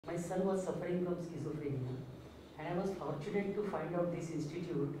My son was suffering from schizophrenia, and I was fortunate to find out this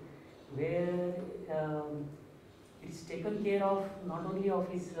institute where it's taken care of not only of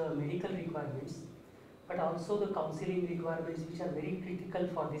his medical requirements, but also the counseling requirements, which are very critical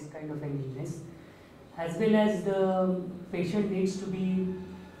for this kind of an illness, as well as the patient needs to be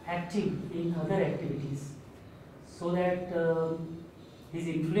active in other activities, so that his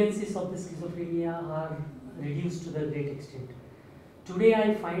influences of the schizophrenia are reduced to the great extent. Today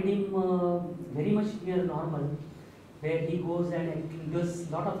I find him very much near normal, where he goes and does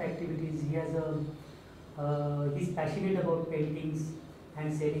lot of activities. He has he's passionate about paintings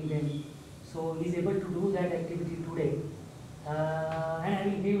and selling them, so he's able to do that activity today. And I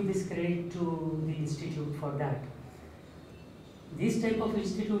will give this credit to the institute for that. These type of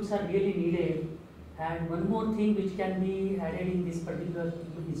institutes are really needed. And one more thing which can be added in this particular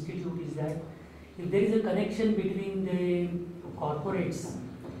institute is that if there is a connection between the corporates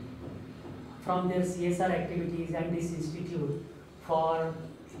from their CSR activities and this institute for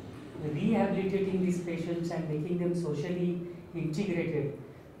rehabilitating these patients and making them socially integrated,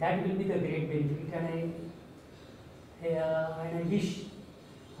 that will be the great benefit. And I wish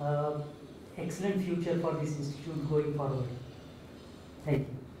excellent future for this institute going forward. Thank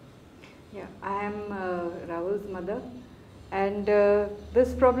you. Yeah, I am Rahul's mother, and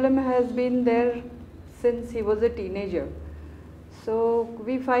this problem has been there since he was a teenager. So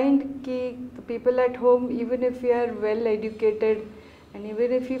we find that the people at home, even if we are well educated and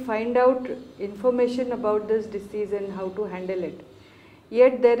even if we find out information about this disease and how to handle it,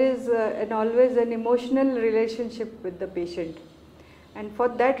 yet there is always an emotional relationship with the patient. And for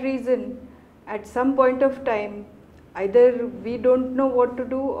that reason, at some point of time, either we don't know what to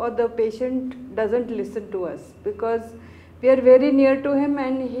do or the patient doesn't listen to us, because we are very near to him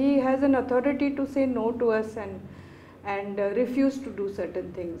and he has an authority to say no to us and refuse to do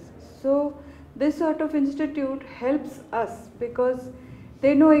certain things. So this sort of institute helps us because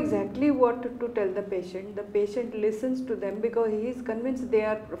they know exactly what to tell the patient. The patient listens to them because he is convinced they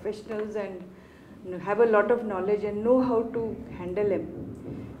are professionals and have a lot of knowledge and know how to handle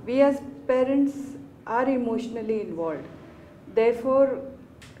him. We as parents are emotionally involved. Therefore,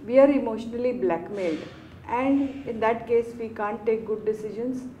 we are emotionally blackmailed, and in that case we can't take good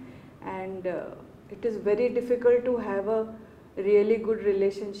decisions, and it is very difficult to have a really good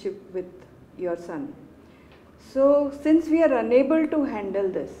relationship with your son. So since we are unable to handle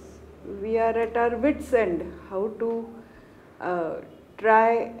this, we are at our wits' end how to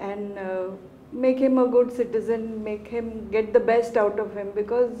try and make him a good citizen, make him get the best out of him,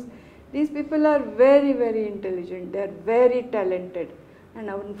 because these people are very, very intelligent, they are very talented, and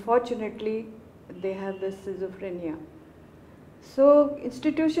unfortunately they have this schizophrenia. So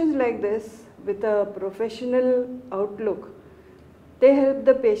institutions like this with a professional outlook, they help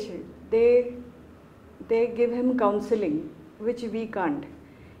the patient, they give him counseling, which we can't.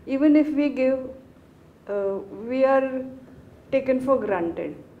 Even if we give, we are taken for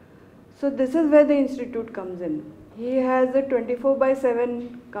granted. So this is where the institute comes in. He has a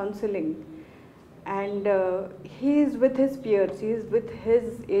 24/7 counseling, and he is with his peers, he is with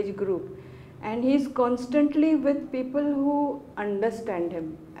his age group, and he is constantly with people who understand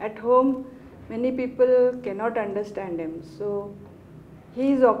him. At home, many people cannot understand him, so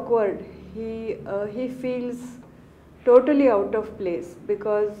he is awkward, he feels totally out of place,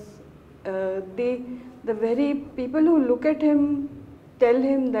 because the very people who look at him tell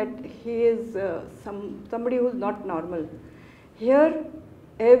him that he is somebody who is not normal. Here,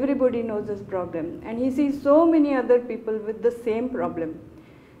 everybody knows his problem, and he sees so many other people with the same problem.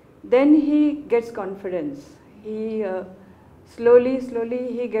 Then he gets confidence. He slowly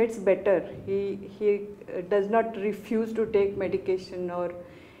he gets better. He does not refuse to take medication, or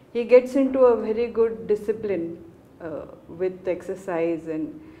he gets into a very good discipline with exercise,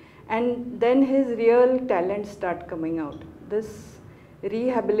 and then his real talents start coming out. This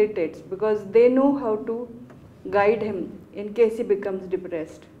rehabilitates, because they know how to guide him in case he becomes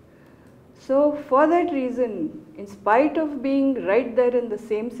depressed. So for that reason, in spite of being right there in the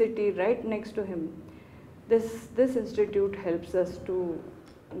same city, right next to him, this institute helps us to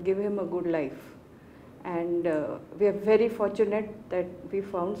give him a good life. And we are very fortunate that we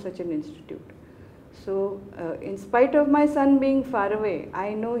found such an institute. So in spite of my son being far away,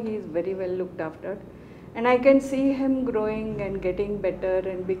 I know he is very well looked after. And I can see him growing and getting better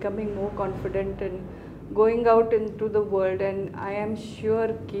and becoming more confident and going out into the world. And I am sure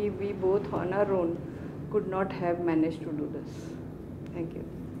that we both on our own could not have managed to do this. Thank you.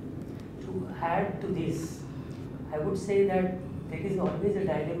 To add to this, I would say that there is always a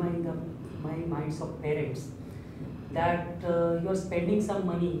dilemma in my minds of parents. that you are spending some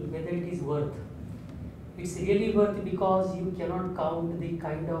money, whether it is worth. It's really worth because you cannot count the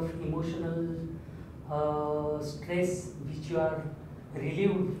kind of emotional stress which you are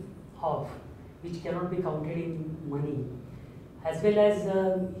relieved of, which cannot be counted in money. As well as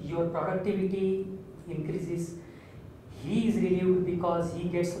your productivity increases, he is relieved because he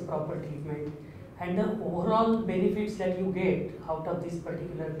gets the proper treatment, and the overall benefits that you get out of this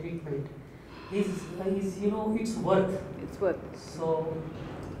particular treatment is it's worth. It's worth. So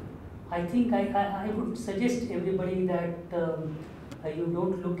I think I would suggest everybody that you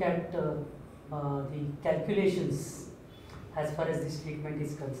don't look at the calculations as far as this treatment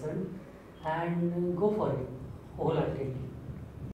is concerned, and go for it wholeheartedly.